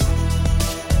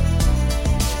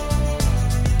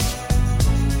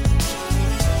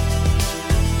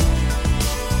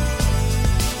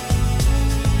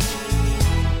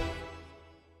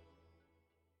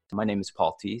My name is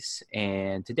Paul Teese,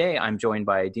 and today I'm joined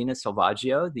by Dina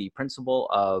Salvaggio, the principal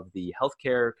of the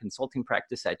healthcare consulting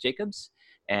practice at Jacobs,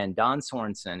 and Don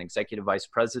Sorensen, Executive Vice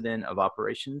President of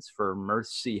Operations for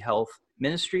Mercy Health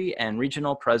Ministry and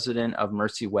Regional President of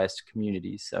Mercy West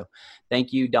Communities. So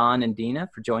thank you, Don and Dina,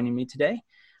 for joining me today.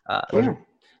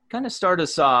 Kind of start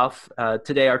us off,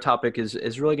 today our topic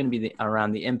is really going to be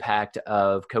around the impact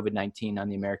of COVID-19 on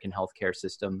the American healthcare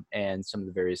system and some of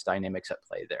the various dynamics at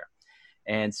play there.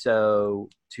 And so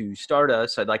to start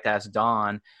us, I'd like to ask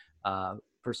Don,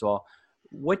 first of all,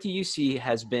 what do you see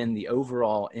has been the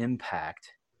overall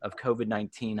impact of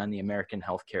COVID-19 on the American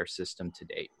healthcare system to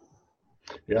date?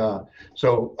 Yeah,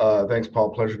 so thanks, Paul.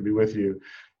 Pleasure to be with you.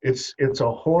 It's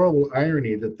a horrible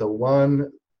irony that the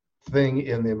one thing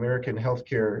in the American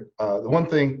healthcare, the one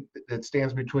thing that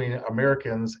stands between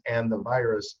Americans and the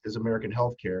virus is American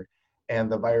healthcare,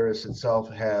 and the virus itself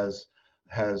has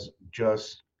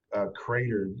just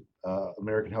cratered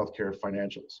American healthcare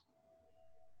financials.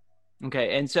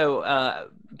 Okay, and so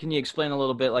can you explain a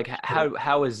little bit, like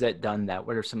how has that done that?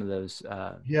 What are some of those?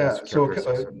 So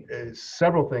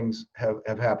several things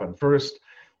have happened. First,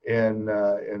 in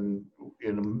the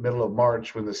middle of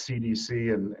March, when the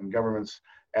CDC and governments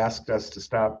asked us to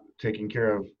stop taking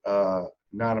care of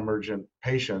non-emergent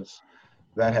patients,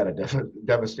 that had a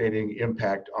devastating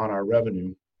impact on our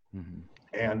revenue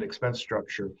and expense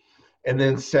structure. And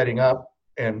then setting up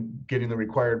and getting the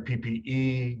required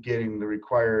PPE, getting the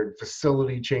required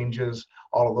facility changes,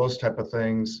 all of those type of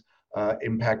things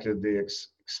impacted the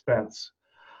expense.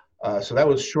 So that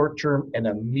was short-term and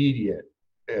immediate.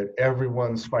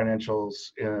 Everyone's financials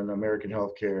in American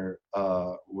healthcare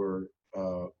were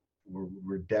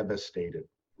devastated,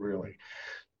 really.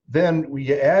 Then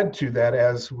we add to that,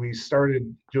 as we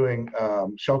started doing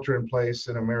shelter in place,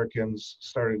 and Americans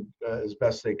started as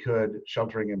best they could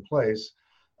sheltering in place.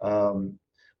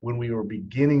 When we were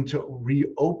beginning to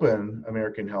reopen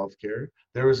American healthcare,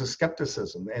 there was a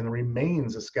skepticism, and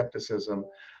remains a skepticism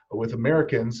with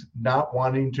Americans not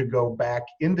wanting to go back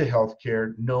into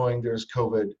healthcare knowing there's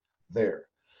COVID there.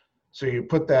 So you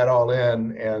put that all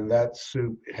in, and that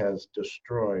soup has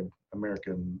destroyed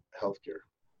American healthcare.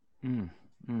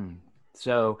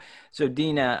 So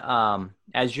Dina,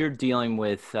 as you're dealing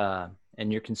with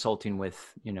and you're consulting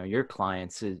with your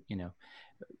clients,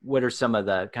 what are some of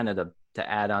the to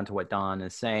add on to what Don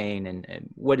is saying, and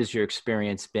what has your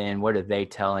experience been? What are they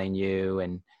telling you,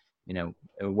 and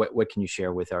what can you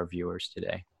share with our viewers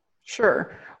today?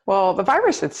 Sure. Well, the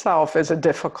virus itself is a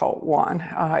difficult one.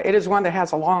 It is one that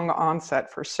has a long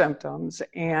onset for symptoms,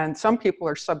 and some people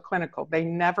are subclinical. They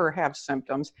never have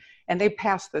symptoms, and they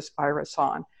pass this virus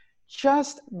on.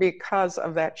 Just because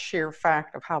of that sheer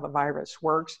fact of how the virus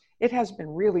works, it has been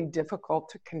really difficult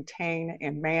to contain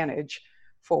and manage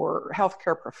for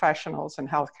healthcare professionals and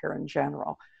healthcare in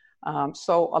general.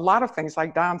 So a lot of things,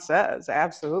 like Don says,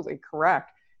 absolutely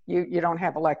correct. You don't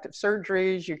have elective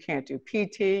surgeries, you can't do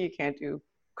PT, you can't do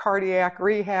cardiac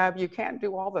rehab, you can't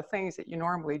do all the things that you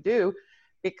normally do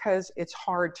because it's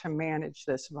hard to manage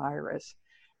this virus.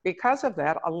 Because of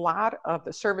that, a lot of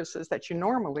the services that you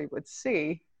normally would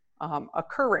see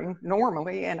occurring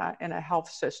normally in a health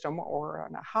system or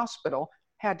in a hospital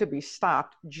had to be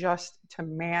stopped just to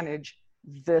manage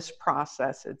this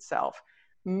process itself.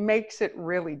 Makes it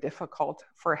really difficult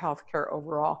for healthcare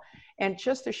overall. And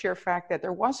just the sheer fact that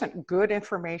there wasn't good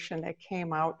information that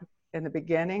came out in the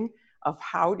beginning of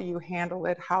how do you handle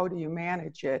it, how do you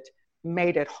manage it,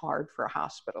 made it hard for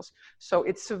hospitals. So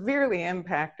it severely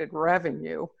impacted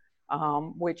revenue,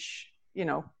 which,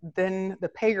 then the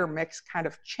payer mix kind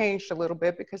of changed a little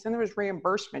bit, because then there was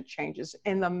reimbursement changes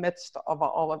in the midst of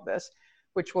all of this,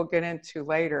 which we'll get into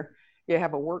later. You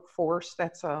have a workforce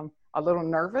that's a little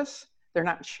nervous. They're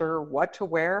not sure what to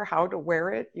wear, how to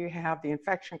wear it. You have the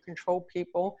infection control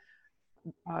people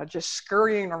just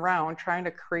scurrying around trying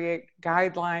to create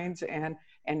guidelines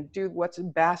and do what's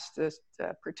best to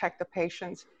protect the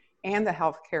patients and the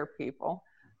healthcare people.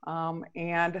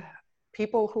 And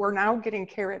people who are now getting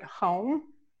care at home,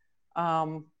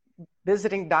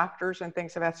 visiting doctors and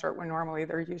things of that sort, when normally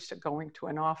they're used to going to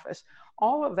an office.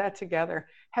 All of that together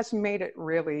has made it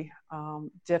really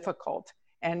difficult.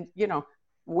 And,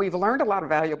 we've learned a lot of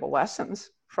valuable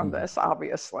lessons from this,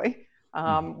 obviously,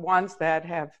 ones that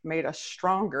have made us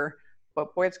stronger,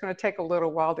 but boy, it's going to take a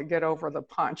little while to get over the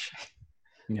punch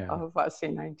of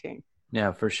C-19.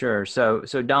 Yeah, for sure. So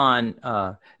Don,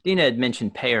 Dina had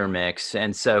mentioned payer mix,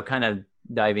 and so kind of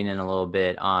diving in a little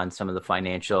bit on some of the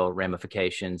financial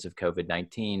ramifications of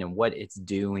COVID-19 and what it's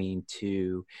doing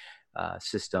to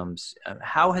systems.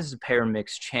 How has the payer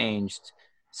mix changed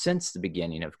since the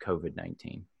beginning of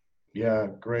COVID-19? Yeah,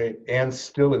 great. And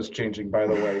still is changing, by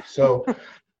the way. So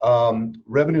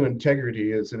revenue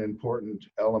integrity is an important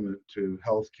element to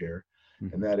healthcare,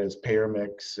 and that is payer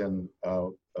mix and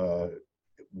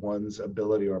one's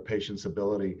ability or patient's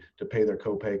ability to pay their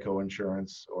copay,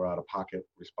 co-insurance, or out-of-pocket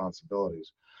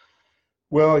responsibilities.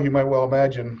 Well, you might well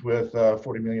imagine with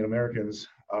 40 million Americans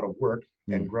out of work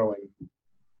and growing,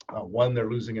 one, they're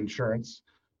losing insurance.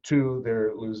 Two,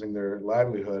 they're losing their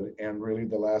livelihood, and really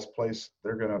the last place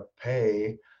they're going to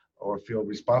pay or feel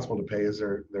responsible to pay is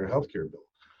their healthcare bill.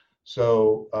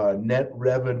 So net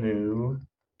revenue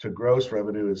to gross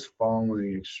revenue is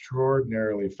falling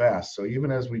extraordinarily fast. So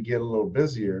even as we get a little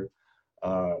busier,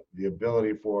 the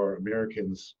ability for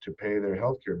Americans to pay their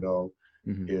healthcare bill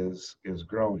is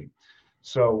growing.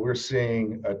 So we're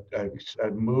seeing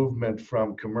a movement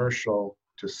from commercial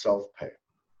to self-pay.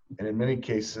 And in many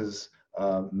cases,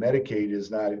 Medicaid is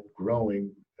not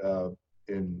growing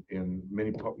in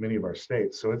many of our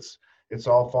states. So it's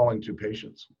all falling to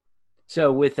patients.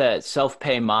 So with a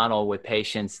self-pay model with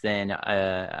patients, then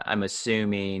I'm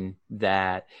assuming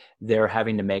that they're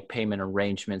having to make payment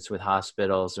arrangements with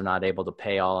hospitals. They're not able to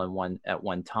pay all at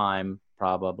one time,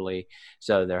 probably.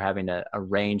 So they're having to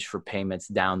arrange for payments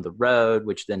down the road,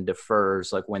 which then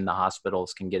defers like when the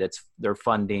hospitals can get their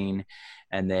funding,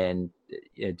 and then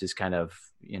it just kind of,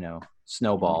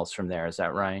 snowballs from there. Is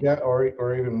that right? Yeah,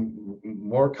 or even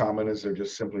more common is they're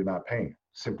just simply not paying,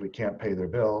 simply can't pay their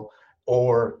bill,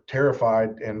 or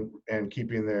terrified and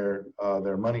keeping their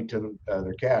money to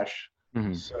their cash,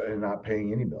 and not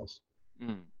paying any bills.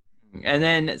 And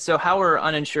then, so how are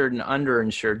uninsured and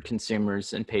underinsured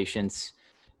consumers and patients,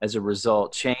 as a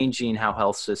result, changing how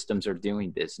health systems are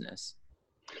doing business?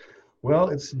 Well,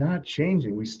 it's not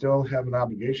changing. We still have an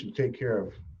obligation to take care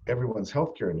of everyone's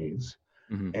healthcare needs,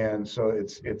 and so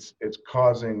it's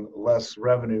causing less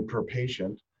revenue per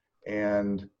patient,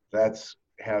 and that's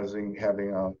having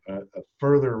a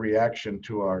further reaction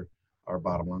to our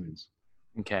bottom lines,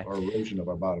 or erosion of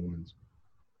our bottom lines.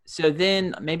 So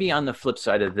then maybe on the flip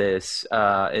side of this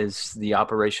is the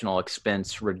operational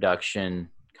expense reduction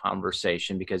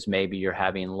conversation, because maybe you're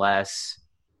having less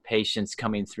patients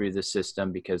coming through the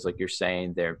system because, like you're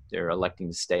saying, they're electing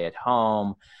to stay at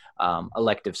home.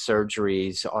 Elective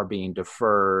surgeries are being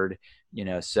deferred,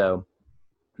 so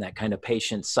that kind of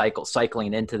patient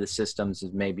cycling into the systems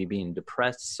is maybe being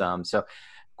depressed some. So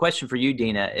question for you,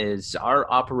 Dina, is, are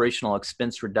operational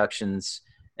expense reductions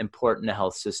important to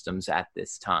health systems at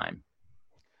this time?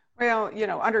 Well,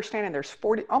 understanding there's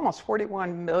almost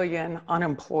 41 million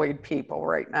unemployed people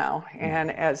right now.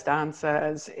 And as Don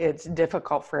says, it's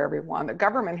difficult for everyone. The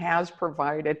government has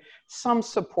provided some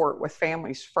support with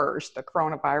Families First, the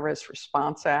Coronavirus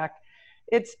Response Act.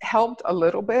 It's helped a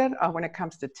little bit when it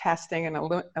comes to testing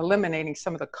and eliminating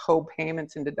some of the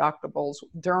co-payments and deductibles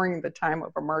during the time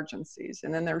of emergencies.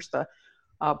 And then there's the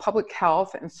Public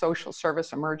Health and Social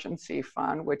Service Emergency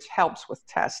Fund, which helps with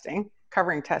testing,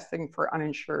 covering testing for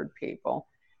uninsured people.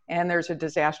 And there's a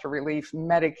disaster relief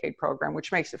Medicaid program,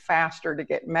 which makes it faster to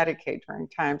get Medicaid during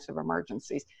times of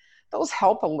emergencies. Those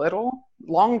help a little.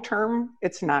 Long term,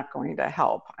 it's not going to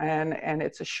help. And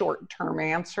it's a short-term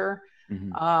answer.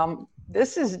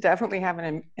 This is definitely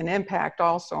having an impact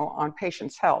also on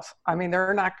patients' health. I mean,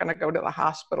 they're not going to go to the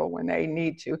hospital when they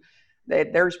need to.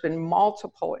 There's been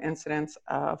multiple incidents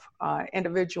of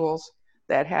individuals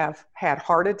that have had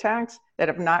heart attacks that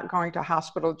have not gone to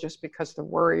hospital just because they're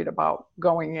worried about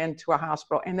going into a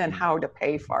hospital and then how to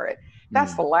pay for it.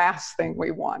 That's the last thing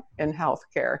we want in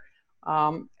healthcare.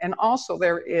 And also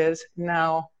there is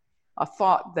now a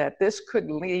thought that this could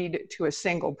lead to a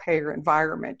single payer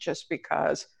environment just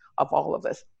because of all of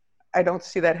this. I don't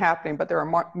see that happening, but there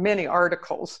are many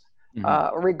articles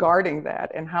regarding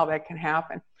that and how that can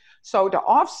happen. So to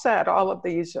offset all of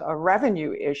these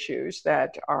revenue issues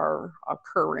that are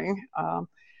occurring,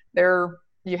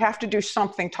 you have to do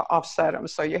something to offset them.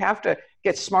 So you have to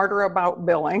get smarter about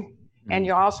billing, and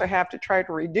you also have to try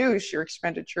to reduce your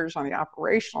expenditures on the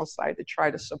operational side to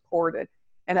try to support it.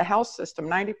 In a health system,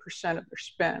 90% of their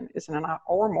spend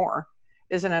or more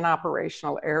is in an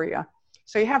operational area.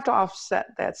 So you have to offset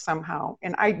that somehow.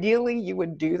 And ideally, you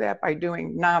would do that by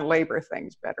doing non-labor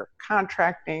things better,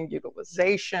 contracting,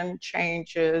 utilization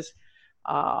changes,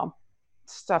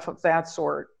 stuff of that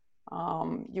sort.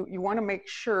 You want to make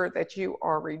sure that you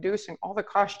are reducing all the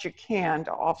costs you can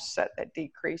to offset that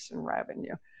decrease in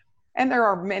revenue. And there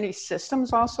are many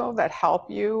systems also that help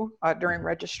you during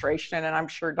registration. And I'm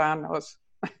sure Don knows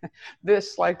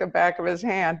this like the back of his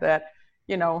hand, that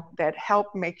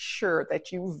help make sure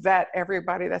that you vet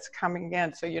everybody that's coming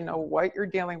in so you know what you're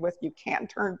dealing with. You can't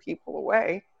turn people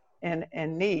away in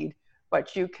need.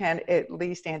 but you can at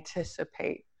least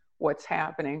anticipate what's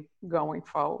happening going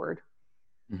forward.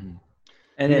 Mm-hmm.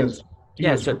 And then,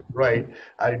 Dina's right.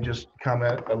 I just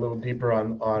comment a little deeper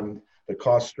on the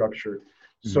cost structure.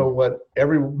 So what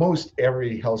most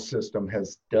every health system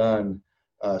has done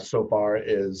so far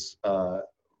is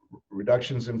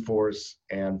reductions in force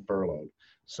and furloughed.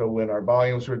 So when our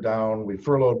volumes were down, we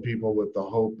furloughed people with the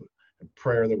hope and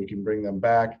prayer that we can bring them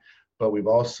back, but we've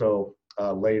also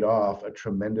laid off a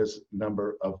tremendous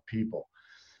number of people.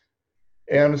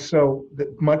 And so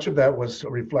much of that was a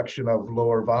reflection of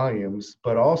lower volumes,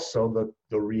 but also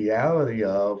the reality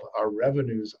of our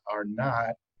revenues are not,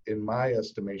 in my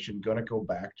estimation, going to go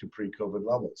back to pre-COVID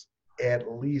levels,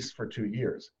 at least for 2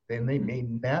 years. Then they may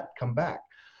not come back.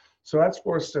 So that's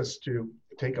forced us to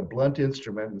take a blunt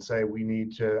instrument and say we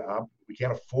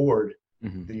can't afford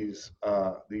this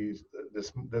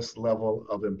level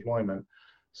of employment.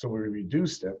 So we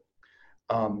reduced it.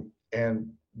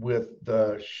 And with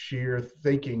the sheer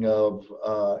thinking of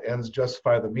ends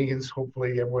justify the means,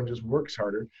 hopefully everyone just works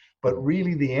harder. But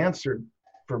really the answer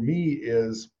for me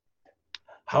is,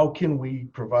 how can we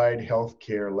provide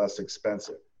healthcare less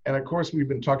expensive? And of course, we've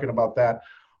been talking about that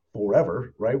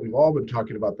forever, right? We've all been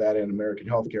talking about that in American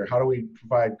healthcare. How do we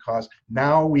provide cost?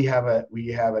 Now we have an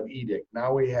edict.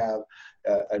 Now we have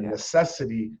a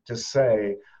necessity to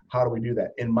say, how do we do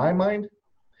that? In my mind,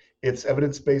 it's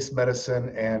evidence-based medicine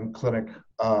and clinic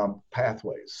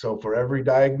pathways. So for every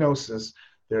diagnosis,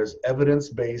 there's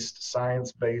evidence-based,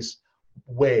 science-based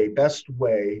way, best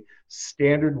way,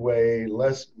 standard way,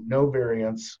 no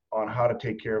variance on how to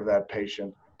take care of that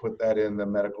patient. Put that in the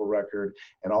medical record,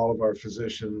 and all of our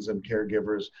physicians and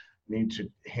caregivers need to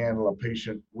handle a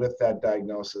patient with that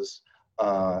diagnosis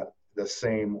the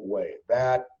same way.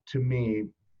 That, to me,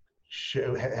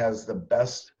 has the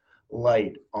best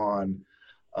light on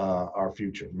our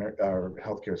future, our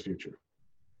healthcare's future.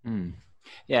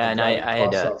 Yeah, and I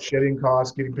had shedding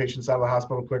costs, getting patients out of the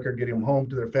hospital quicker, getting them home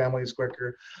to their families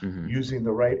quicker, using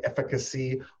the right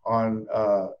efficacy on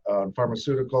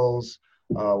pharmaceuticals,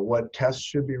 what tests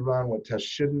should be run, what tests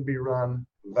shouldn't be run.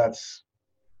 That's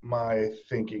my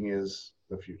thinking is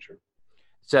the future.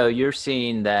 So you're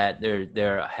seeing that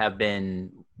there have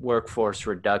been workforce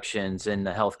reductions in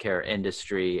the healthcare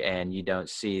industry, and you don't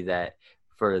see that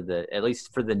at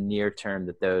least for the near term,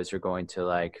 that those are going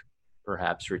to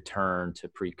perhaps return to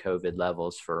pre-COVID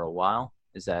levels for a while.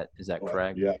 Is that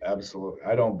correct? Yeah, absolutely.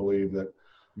 I don't believe that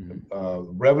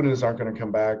revenues aren't going to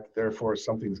come back. Therefore,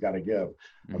 something's got to give.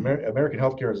 American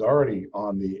healthcare is already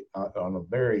on a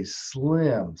very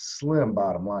slim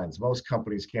bottom lines. Most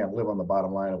companies can't live on the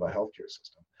bottom line of a healthcare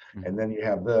system. And then you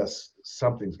have this,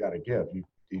 something's got to give.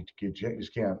 You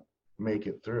just can't make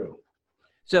it through.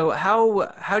 So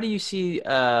how do you see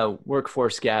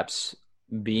workforce gaps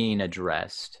being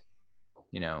addressed,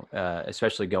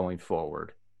 especially going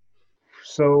forward?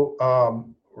 So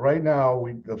right now,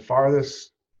 the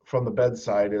farthest from the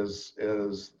bedside is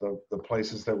the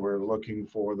places that we're looking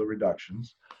for the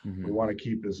reductions. We want to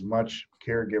keep as much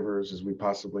caregivers as we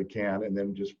possibly can, and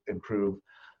then just improve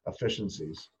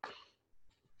efficiencies.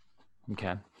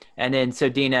 Okay. And then, so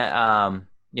Dina,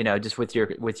 just with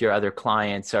your other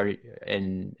clients, out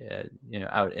in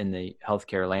the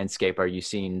healthcare landscape, are you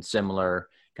seeing similar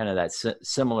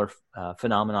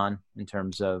phenomenon in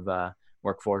terms of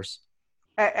workforce?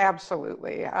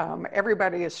 Absolutely.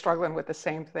 Everybody is struggling with the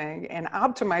same thing, and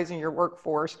optimizing your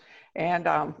workforce. And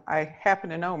I happen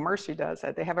to know Mercy does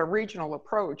that. They have a regional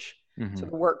approach to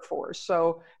the workforce.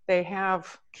 So they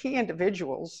have key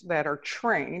individuals that are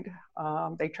trained.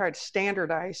 They try to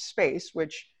standardize space,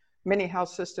 which many health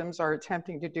systems are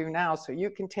attempting to do now. So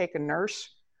you can take a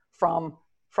nurse from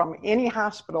any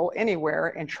hospital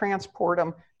anywhere and transport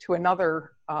them to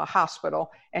another hospital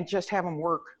and just have them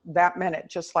work that minute,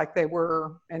 just like they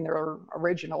were in their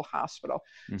original hospital.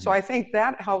 So I think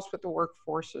that helps with the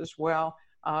workforce as well.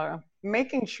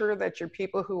 Making sure that your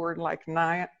people who are like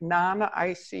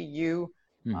non-ICU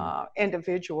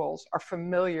individuals are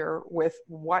familiar with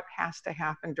what has to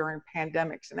happen during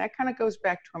pandemics. And that kind of goes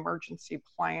back to emergency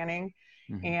planning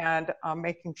and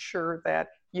making sure that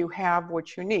you have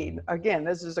what you need. Again,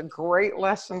 this is a great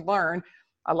lesson learned.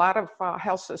 A lot of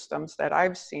health systems that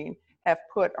I've seen have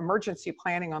put emergency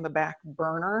planning on the back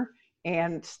burner,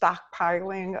 and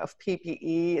stockpiling of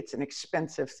PPE. It's an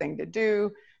expensive thing to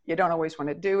do. You don't always want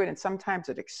to do it. And sometimes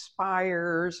it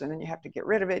expires and then you have to get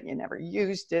rid of it. And you never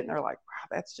used it. And they're like, wow,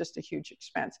 that's just a huge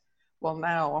expense. Well,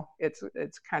 now it's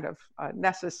kind of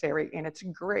necessary. And it's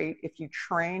great if you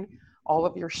train all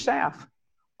of your staff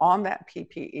on that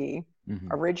PPE Mm-hmm.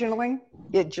 Originally,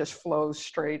 it just flows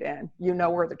straight in. You know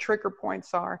where the trigger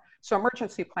points are. So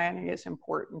emergency planning is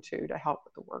important too to help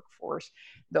with the workforce.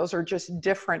 Those are just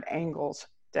different angles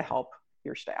to help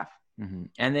your staff. Mm-hmm.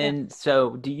 And then,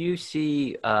 so do you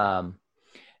see that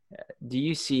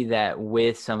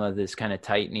with some of this kind of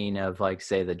tightening of, like,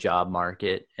 say, the job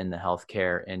market in the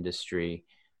healthcare industry?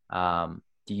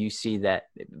 Do you see that?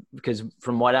 Because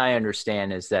from what I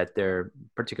understand is that there,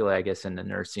 particularly, I guess, in the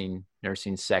nursing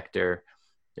sector,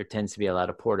 there tends to be a lot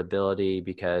of portability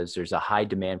because there's a high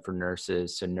demand for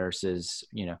nurses. So nurses,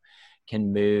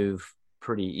 can move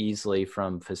pretty easily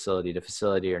from facility to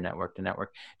facility or network to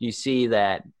network. Do you see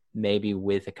that maybe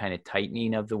with a kind of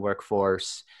tightening of the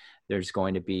workforce, there's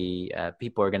going to be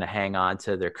people are going to hang on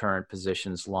to their current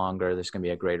positions longer? There's going to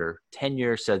be a greater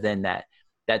tenure. So then that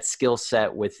skill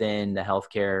set within the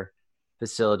healthcare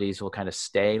facilities will kind of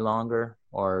stay longer?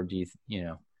 Or do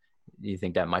you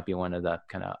think that might be one of the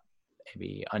kind of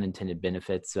maybe unintended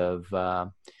benefits of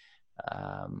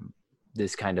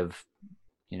this kind of,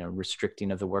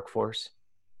 restricting of the workforce?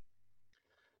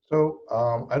 So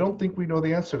I don't think we know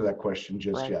the answer to that question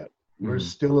just Right. yet. We're Mm-hmm.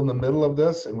 still in the middle of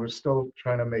this, and we're still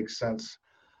trying to make sense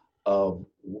of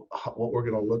what we're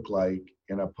going to look like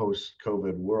in a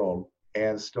post-COVID world,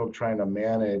 and still trying to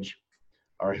manage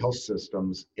our health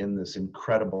systems in this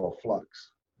incredible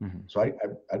flux. Mm-hmm. So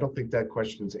I don't think that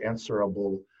question is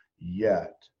answerable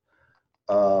yet.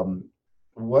 One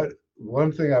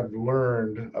thing I've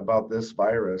learned about this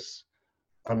virus,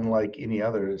 unlike any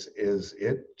others, is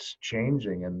it's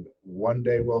changing. And one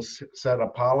day we'll set a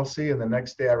policy, and the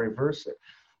next day I reverse it.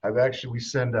 I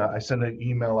send an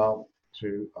email out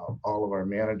to all of our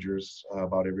managers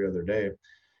about every other day,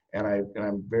 and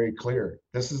I'm very clear.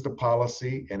 This is the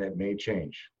policy, and it may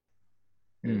change.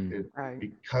 Right.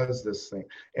 Because this thing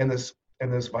and this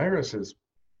virus is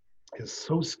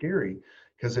so scary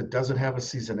because it doesn't have a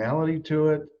seasonality to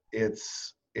it.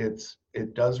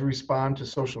 It does respond to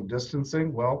social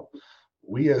distancing. Well,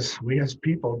 we as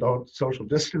people don't social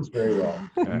distance very well.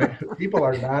 People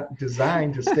are not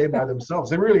designed to stay by themselves.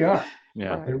 They really aren't.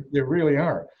 Yeah. Right. They really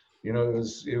aren't.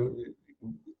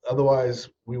 Otherwise,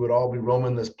 we would all be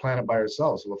roaming this planet by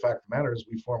ourselves. So the fact of the matter is,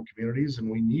 we form communities and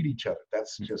we need each other.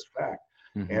 That's just fact.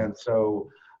 Mm-hmm. And so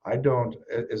I don't,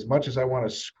 as much as I want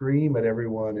to scream at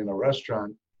everyone in a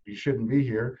restaurant, you shouldn't be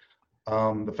here.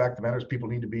 The fact of the matter is, people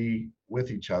need to be with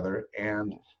each other,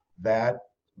 and that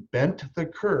bent the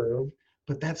curve,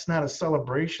 but that's not a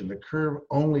celebration. The curve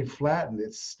only flattened.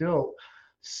 It's still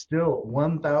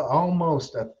 1,000,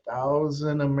 almost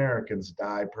 1,000 Americans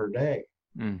die per day.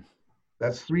 Mm.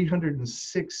 That's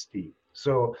 360.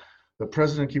 So the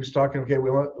president keeps talking, okay,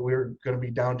 we're going to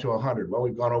be down to 100. Well,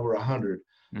 we've gone over 100.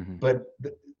 Mm-hmm. But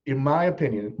in my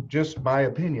opinion, just my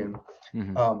opinion,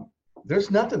 Mm-hmm.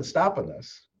 There's nothing stopping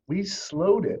us. We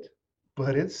slowed it,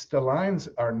 but the lines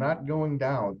are not going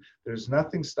down. There's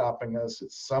nothing stopping us.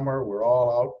 It's summer. We're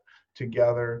all out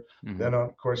together. Mm-hmm. Then,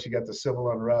 of course, you got the civil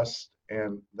unrest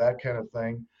and that kind of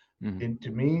thing. Mm-hmm. And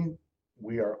to me,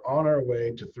 we are on our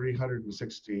way to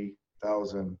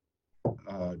 360,000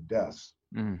 deaths.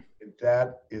 Mm-hmm. And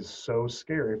that is so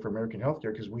scary for American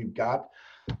healthcare, because we've got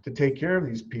to take care of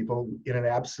these people in an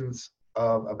absence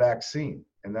of a vaccine.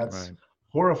 And that's Right.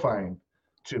 horrifying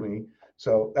to me.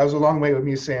 So that was a long way of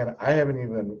me saying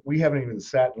we haven't even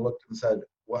sat and looked and said,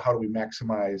 well, how do we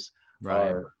maximize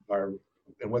Right. our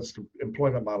and what's the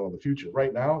employment model of the future?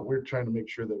 Right now, we're trying to make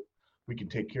sure that we can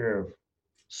take care of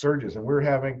surges, and we're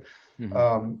having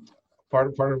Mm-hmm. part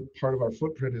of our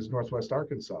footprint is Northwest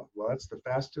Arkansas. Well, that's the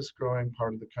fastest growing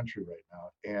part of the country right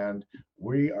now, and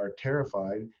we are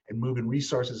terrified and moving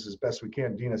resources as best we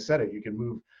can. Dina said it. You can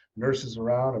move nurses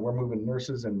around, and we're moving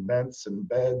nurses and vents and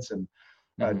beds and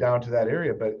down to that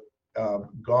area, but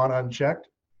gone unchecked.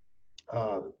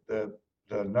 The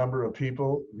number of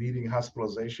people needing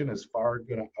hospitalization is far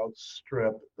going to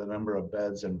outstrip the number of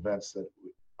beds and vents that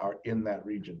are in that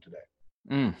region today.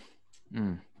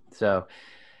 So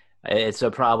it's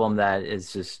a problem that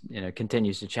is just,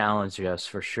 continues to challenge us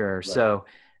for sure. Right. So,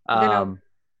 Paul,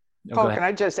 can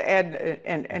I just add,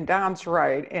 and Don's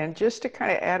right, and just to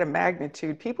kind of add a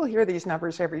magnitude, people hear these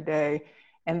numbers every day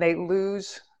and they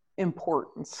lose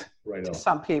importance to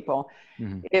some people.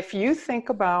 Mm-hmm. If you think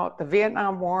about the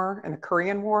Vietnam War and the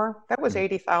Korean War, that was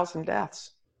 80,000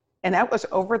 deaths. And that was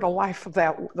over the life of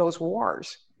those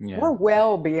wars. Yeah. We're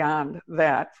well beyond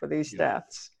that for these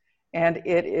deaths. And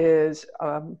it is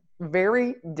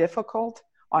very difficult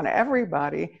on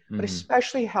everybody, but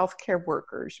especially healthcare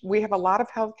workers. We have a lot of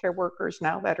healthcare workers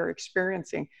now that are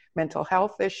experiencing mental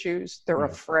health issues. They're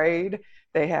afraid.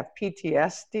 They have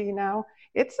PTSD now.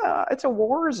 it's a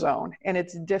war zone, and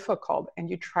it's difficult, and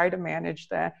you try to manage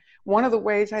that. One of the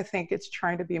ways I think it's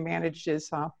trying to be managed is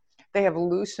they have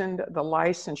loosened the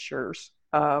licensures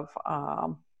of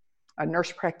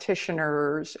nurse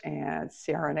practitioners and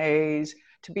CRNAs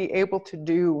to be able to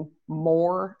do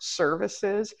more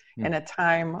services in a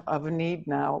time of need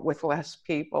now with less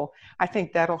people. I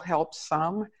think that'll help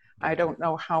some. I don't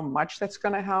know how much that's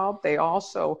going to help. They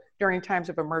also, during times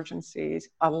of emergencies,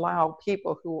 allow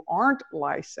people who aren't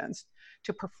licensed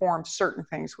to perform certain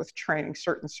things with training,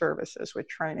 certain services with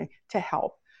training to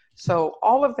help. So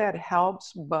all of that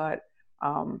helps, but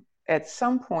at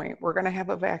some point, we're going to have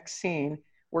a vaccine.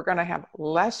 We're going to have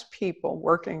less people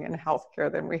working in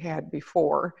healthcare than we had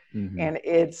before. And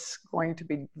it's going to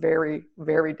be very,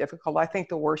 very difficult. I think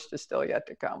the worst is still yet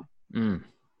to come.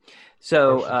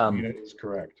 So is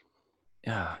correct.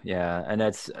 Yeah. And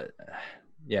that's,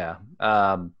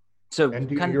 So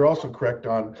and you're also correct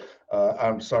on,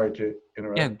 I'm sorry to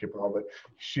interrupt you, Paul, but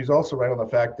she's also right on the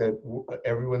fact that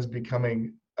everyone's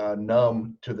becoming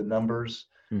numb to the numbers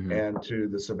and to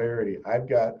the severity. I've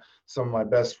got some of my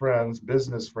best friends,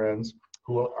 business friends,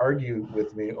 who will argue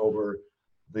with me over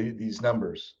these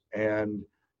numbers. And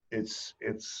it's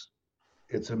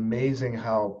amazing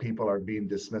how people are being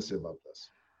dismissive of this.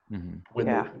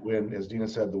 When, as Dina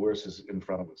said, the worst is in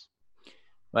front of us.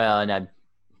 Well, and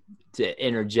to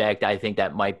interject, I think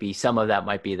that might be, some of that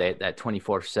might be that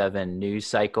 24/7 news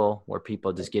cycle where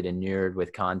people just get inured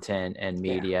with content and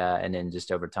media, and then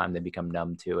just over time they become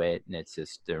numb to it, and it's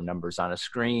just their numbers on a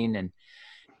screen, and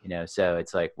so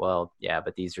it's like, well, yeah,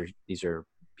 but these are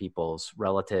people's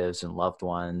relatives and loved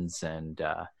ones, and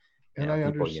I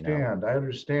understand. I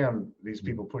understand these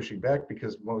people pushing back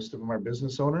because most of them are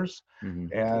business owners,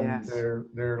 and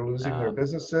they're losing their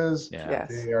businesses.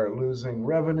 They are losing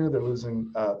revenue. They're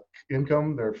losing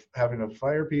income. They're having to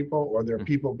fire people, or there are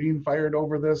people being fired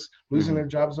over this, losing their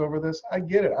jobs over this. I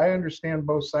get it. I understand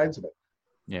both sides of it.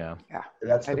 Yeah.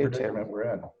 That's the predicament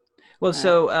we're in. Well,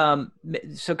 so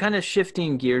kind of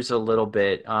shifting gears a little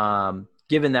bit,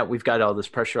 given that we've got all this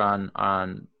pressure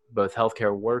on both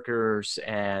healthcare workers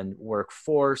and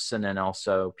workforce, and then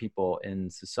also people in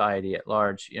society at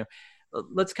large,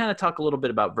 let's kind of talk a little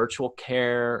bit about virtual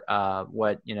care,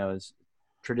 what, is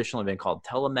traditionally been called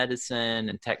telemedicine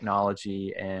and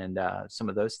technology, and some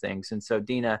of those things. And so,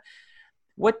 Dina,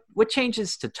 what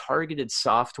changes to targeted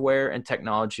software and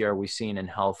technology are we seeing in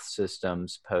health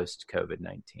systems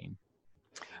post-COVID-19?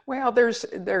 Well, there's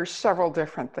several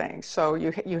different things. So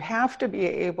you have to be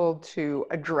able to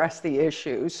address the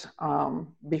issues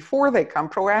before they come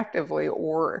proactively,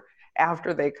 or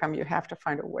after they come, you have to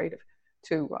find a way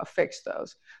to fix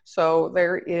those. So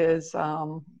there is,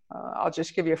 I'll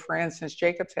just give you, for instance,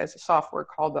 Jacobs has a software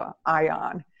called the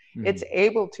ION. It's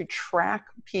able to track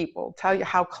people, tell you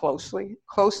how close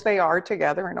they are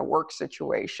together in a work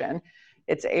situation.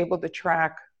 It's able to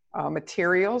track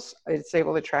materials. It's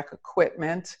able to track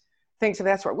equipment, things of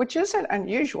that sort, which isn't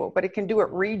unusual, but it can do it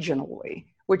regionally,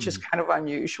 which is kind of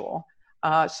unusual.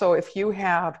 So if you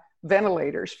have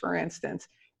ventilators, for instance,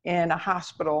 in a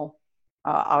hospital,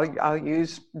 I'll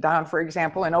use Don, for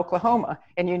example, in Oklahoma,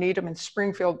 and you need them in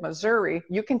Springfield, Missouri,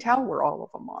 you can tell where all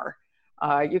of them are.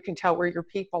 You can tell where your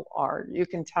people are. You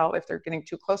can tell if they're getting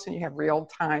too close, and you have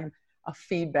real-time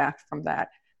feedback from that.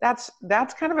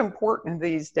 That's kind of important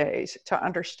these days to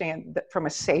understand that from a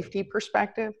safety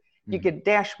perspective. You get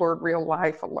dashboard real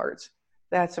life alerts.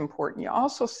 That's important. You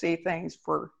also see things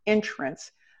for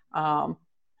entrance,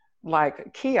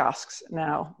 like kiosks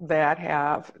now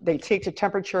that they take the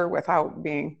temperature without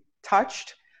being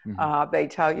touched. They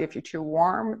tell you if you're too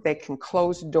warm. They can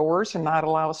close doors and not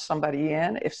allow somebody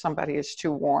in if somebody is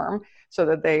too warm, so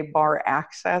that they bar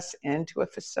access into a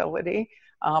facility.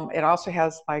 It also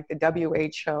has like the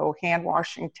WHO hand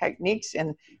washing techniques,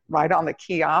 and right on the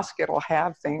kiosk, it'll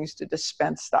have things to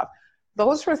dispense stuff.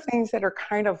 Those are things that are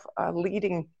kind of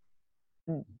leading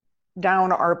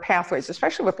down our pathways,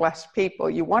 especially with less people.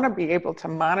 You want to be able to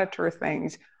monitor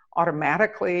things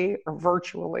automatically or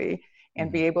virtually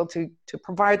and be able to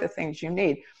provide the things you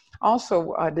need.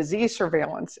 Also, disease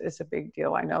surveillance is a big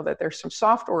deal. I know that there's some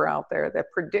software out there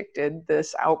that predicted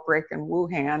this outbreak in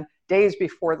Wuhan days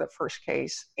before the first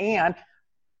case, and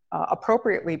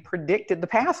appropriately predicted the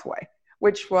pathway,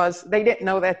 which was, they didn't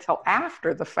know that till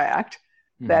after the fact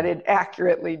that it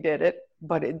accurately did it,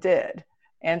 but it did.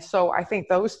 And so I think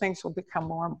those things will become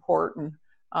more important,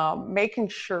 making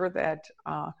sure that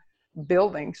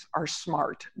buildings are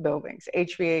smart buildings,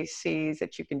 HVACs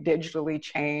that you can digitally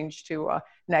change to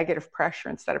negative pressure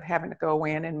instead of having to go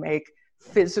in and make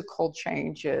physical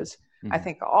changes. I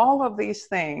think all of these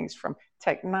things, from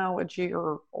technology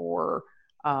or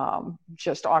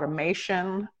just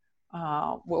automation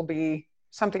will be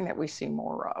something that we see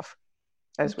more of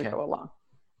as we go along.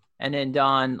 And then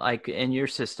Don, like in your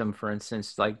system, for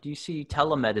instance, like do you see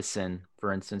telemedicine,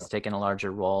 for instance, taking a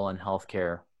larger role in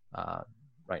healthcare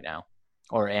right now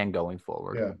and going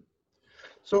forward? Yeah.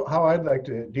 So how I'd like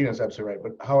to, Dina's absolutely right,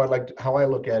 but how I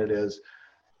look at it is,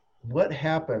 what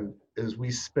happened is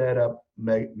we sped up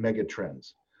mega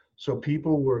trends. So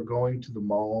people were going to the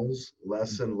malls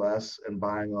less and less and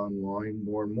buying online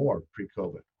more and more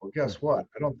pre-COVID. Well, guess what?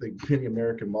 I don't think many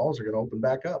American malls are going to open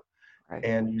back up. Right.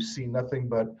 And you see nothing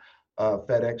but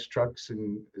FedEx trucks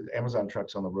and Amazon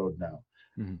trucks on the road now.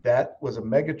 Mm-hmm. That was a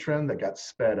mega trend that got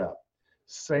sped up.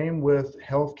 Same with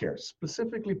healthcare,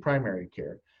 specifically primary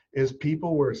care, is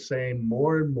people were saying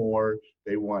more and more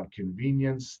they want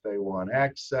convenience, they want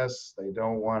access, they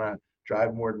don't want to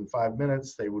drive more than 5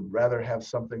 minutes. They would rather have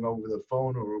something over the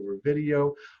phone or over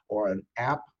video or an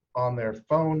app on their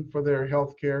phone for their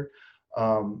healthcare.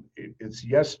 It's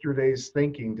yesterday's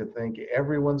thinking to think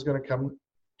everyone's going to come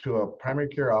to a primary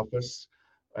care office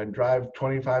and drive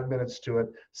 25 minutes to it,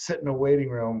 sit in a waiting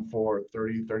room for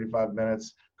 30, 35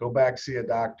 minutes, go back, see a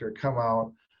doctor, come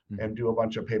out and do a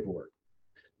bunch of paperwork.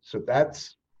 So that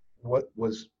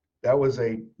was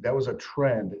a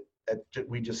trend that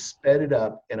we just sped it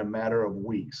up in a matter of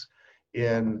weeks.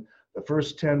 In the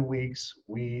first 10 weeks,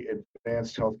 we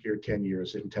advanced healthcare 10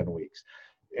 years in 10 weeks.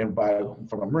 And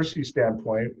from a Mercy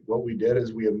standpoint, what we did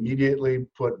is we immediately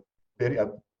put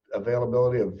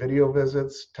availability of video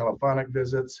visits, telephonic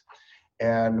visits,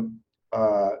 and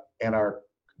our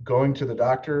going to the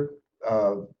doctor,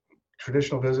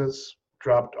 traditional visits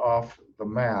dropped off the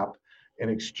map in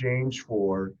exchange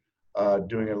for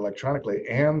doing it electronically,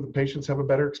 and the patients have a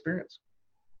better experience.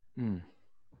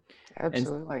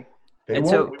 Absolutely. We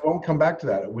won't come back to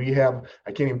that.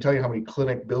 I can't even tell you how many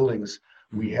clinic buildings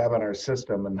we have in our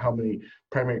system and how many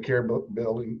primary care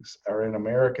buildings are in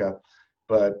America,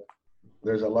 but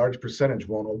there's a large percentage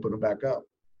won't open them back up.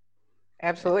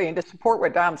 Absolutely. And to support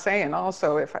what Dom's saying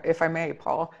also, if I may,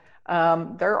 Paul,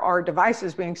 there are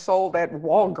devices being sold at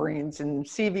Walgreens and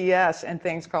CVS and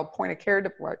things called point of care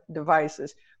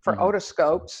devices for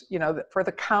otoscopes, for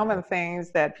the common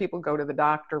things that people go to the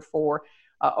doctor for.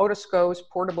 Otoscopes,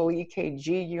 portable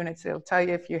EKG units. It'll tell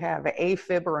you if you have an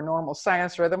AFib or a normal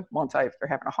sinus rhythm. Won't tell you if they're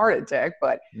having a heart attack,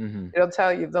 but it'll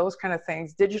tell you those kind of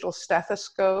things. Digital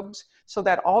stethoscopes, so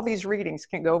that all these readings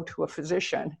can go to a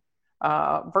physician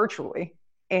virtually,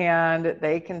 and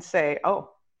they can say, oh,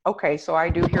 okay, so I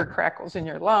do hear crackles in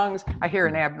your lungs. I hear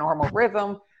an abnormal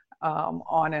rhythm,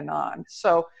 on and on.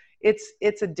 So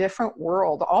it's a different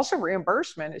world. Also,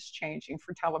 reimbursement is changing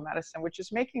for telemedicine, which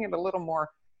is making it a little more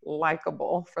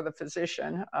likable for the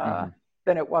physician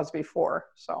than it was before.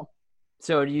 So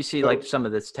do you see like some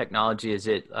of this technology? Is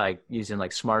it like using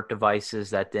like smart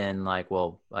devices that then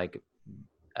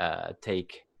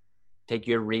take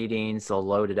your readings, they'll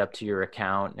load it up to your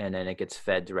account, and then it gets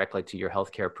fed directly to your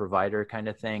healthcare provider kind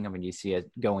of thing? I mean, you see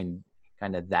it going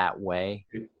kind of that way?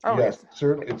 Yes,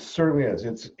 it certainly is.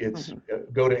 It's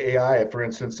go to AI, for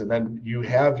instance, and then you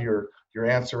have your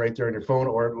answer right there on your phone,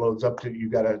 or it loads up to, you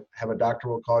got to have a doctor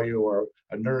will call you or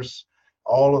a nurse.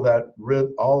 All of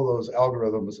those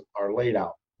algorithms are laid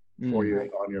out for you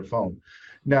on your phone.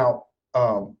 Now,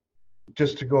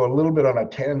 just to go a little bit on a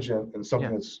tangent, and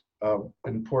something that's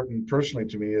important personally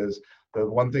to me, is the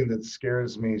one thing that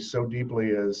scares me so deeply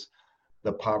is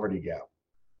the poverty gap.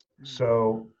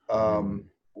 So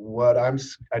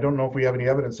I don't know if we have any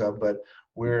evidence of, but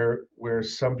where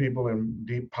some people in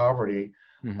deep poverty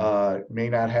may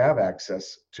not have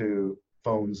access to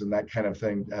phones and that kind of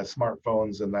thing,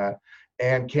 smartphones and that,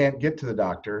 and can't get to the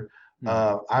doctor.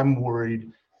 I'm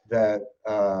worried that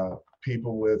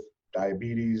people with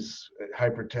diabetes,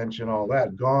 hypertension, all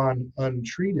that, gone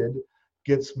untreated,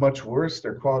 gets much worse.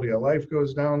 Their quality of life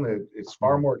goes down. It's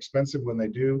far more expensive when they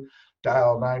do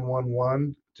dial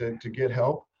 911 to get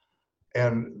help.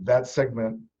 And that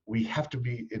segment, we have to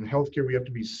be, in healthcare, we have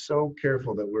to be so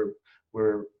careful that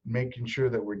we're making sure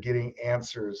that we're getting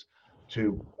answers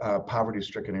to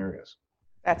poverty-stricken areas.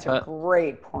 That's a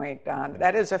great point, Don.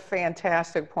 That is a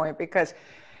fantastic point, because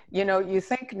you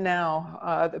think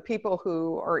now the people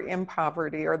who are in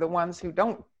poverty are the ones who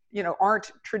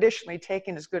aren't traditionally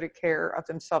taking as good a care of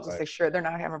themselves as they should. They're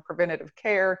not having preventative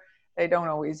care. They don't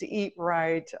always eat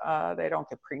right. They don't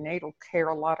get prenatal care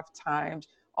a lot of times,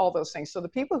 all those things. So the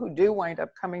people who do wind up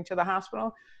coming to the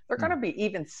hospital, they're going to be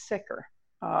even sicker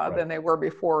than they were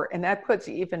before. And that puts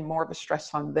even more of a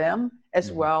stress on them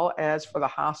as well as for the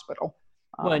hospital.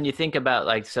 Well, and you think about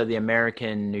the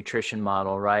American nutrition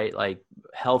model, right? Like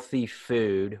healthy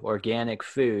food, organic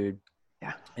food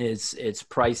Yeah. it's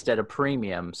priced at a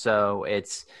premium. So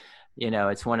it's,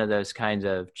 it's one of those kinds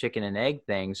of chicken and egg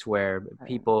things where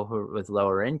people who with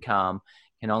lower income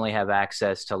can only have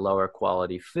access to lower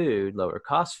quality food, lower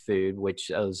cost food,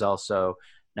 which is also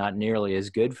not nearly as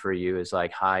good for you as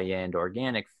like high end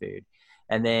organic food.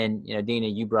 And then, Dina,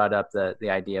 you brought up the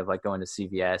idea of like going to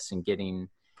CVS and getting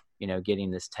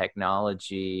this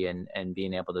technology and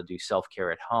being able to do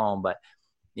self-care at home. But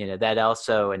that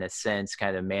also, in a sense,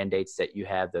 kind of mandates that you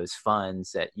have those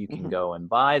funds that you can go and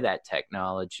buy that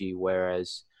technology.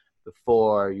 Whereas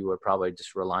before, you were probably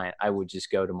just reliant. I would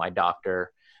just go to my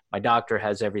doctor. My doctor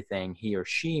has everything he or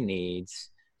she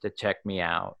needs to check me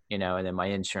out, and then my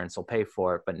insurance will pay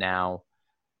for it. But now,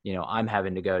 I'm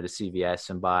having to go to CVS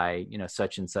and buy,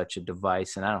 such and such a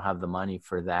device, and I don't have the money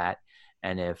for that.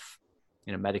 And if,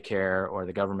 Medicare or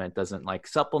the government doesn't like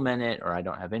supplement it, or I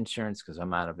don't have insurance because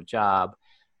I'm out of a job,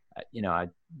 I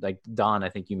like Don, I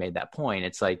think you made that point.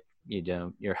 It's like,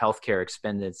 your healthcare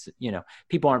expenses,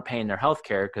 people aren't paying their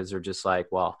healthcare because they're just like,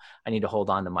 well, I need to hold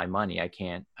on to my money. I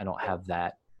don't have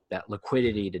that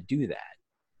liquidity to do that.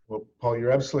 Well, Paul,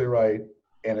 you're absolutely right.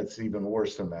 And it's even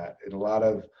worse than that. In a lot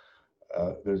of,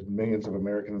 there's millions of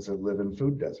Americans that live in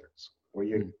food deserts where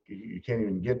you can't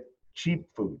even get cheap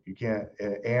food. You can't,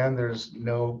 and there's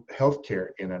no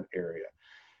healthcare in an area.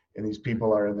 And these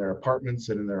people are in their apartments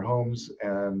and in their homes,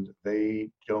 and they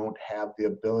don't have the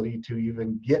ability to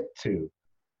even get to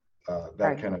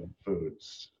that kind of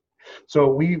foods. So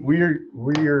we're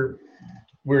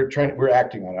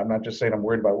acting on it. I'm not just saying I'm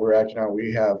worried about it. We're acting on it.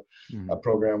 We have a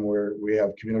program where we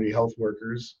have community health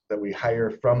workers that we hire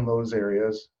from those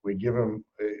areas. We give them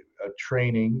a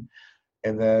training,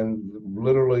 and then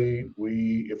literally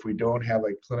if we don't have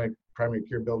a clinic primary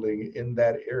care building in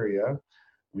that area,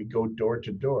 we go door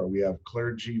to door. We have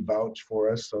clergy vouch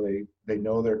for us, so they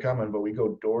know they're coming, but we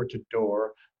go door to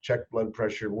door, check blood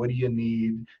pressure. What do you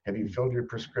need? Have you filled your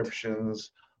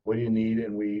prescriptions? What do you need?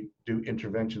 And we do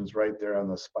interventions right there on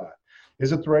the spot.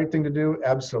 Is it the right thing to do?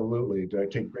 Absolutely. Do I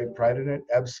take great pride in it?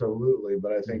 Absolutely.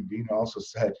 But I think Dean also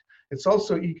said it's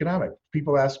also economic.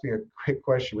 People ask me a quick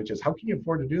question, which is, how can you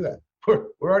afford to do that? We're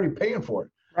already paying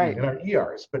for it in our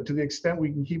ERs. But to the extent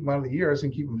we can keep them out of the ERs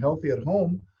and keep them healthy at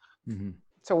home,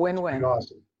 it's a win-win.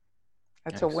 Awesome.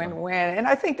 That's excellent. A win-win. And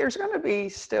I think there's going to be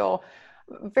still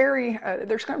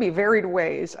there's going to be varied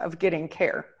ways of getting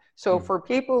care. So for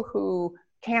people who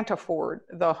can't afford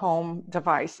the home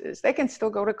devices, they can still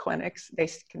go to clinics. They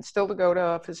can still go to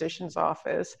a physician's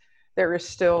office. There is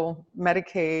still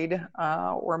Medicaid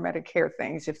or Medicare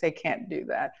things if they can't do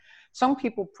that. Some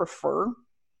people prefer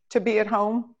to be at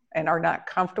home and are not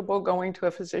comfortable going to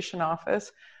a physician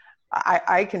office.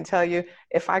 I can tell you,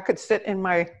 if I could sit in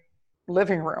my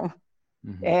living room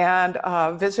and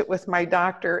visit with my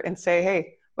doctor and say,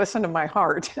 hey, listen to my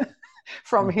heart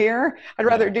from here, I'd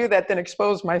rather do that than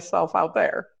expose myself out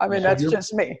there. I mean, that's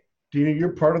just me. Dina, you're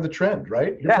part of the trend,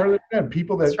 right? You're part of the trend.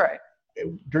 People that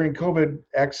during COVID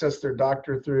access their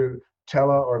doctor through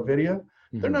tele or video,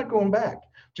 they're not going back.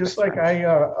 Just that's like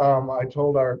I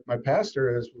told my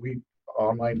pastor as we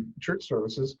online church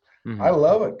services, I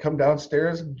love it. Come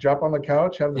downstairs, jump on the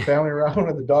couch, have the family around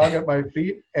with the dog at my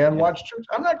feet, and watch church.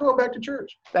 I'm not going back to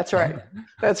church. That's right.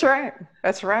 That's right.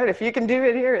 That's right. If you can do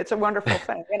it here, it's a wonderful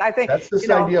thing. And I think that's this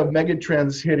idea of mega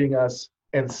trends hitting us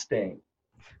and staying.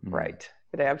 Right.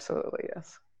 It absolutely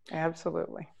is.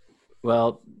 Absolutely.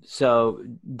 Well, so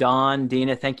Don,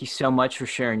 Dina, thank you so much for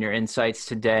sharing your insights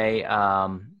today.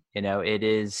 It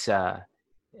is.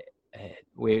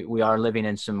 We are living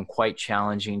in some quite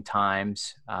challenging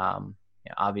times.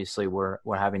 Obviously, we're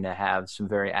having to have some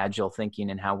very agile thinking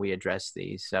in how we address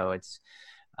these. So it's,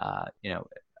 I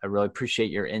really appreciate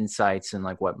your insights and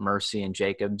like what Mercy and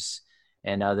Jacobs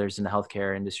and others in the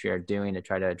healthcare industry are doing to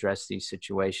try to address these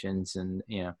situations. And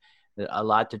a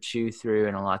lot to chew through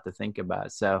and a lot to think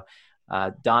about. So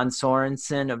Don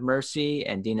Sorensen of Mercy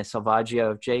and Dina Salvaggio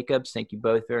of Jacobs, thank you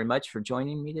both very much for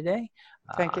joining me today.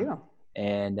 Thank you.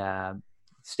 And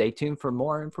stay tuned for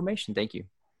more information. Thank you.